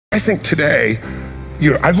I think today,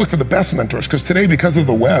 I'd look for the best mentors, because today, because of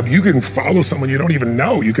the web, you can follow someone you don't even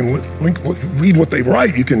know. You can read what they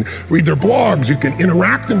write. You can read their blogs. You can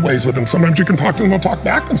interact in ways with them. Sometimes you can talk to them or talk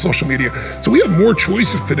back on social media. So we have more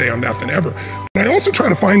choices today on that than ever. But I also try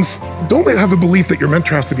to don't have the belief that your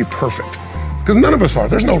mentor has to be perfect, because none of us are.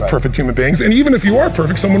 There's no perfect human beings. And even if you are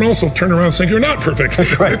perfect, someone else will turn around and say you're not perfect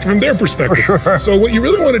from their perspective. Sure. So what you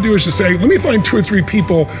really want to do is just say, let me find 2 or 3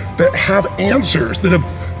 people that have answers, that have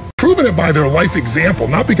proven it by their life example,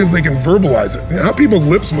 not because they can verbalize it. How people's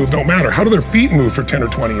lips move don't matter. How do their feet move for 10 or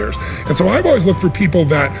 20 years? And so I've always looked for people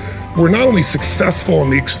that were not only successful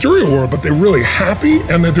in the exterior world, but they're really happy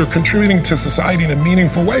and that they're contributing to society in a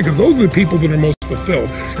meaningful way, because those are the people that are most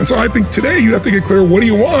fulfilled. And so I think today you have to get clear, what do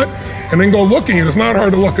you want? And then go looking. And it's not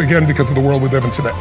hard to look, again, because of the world we live in today.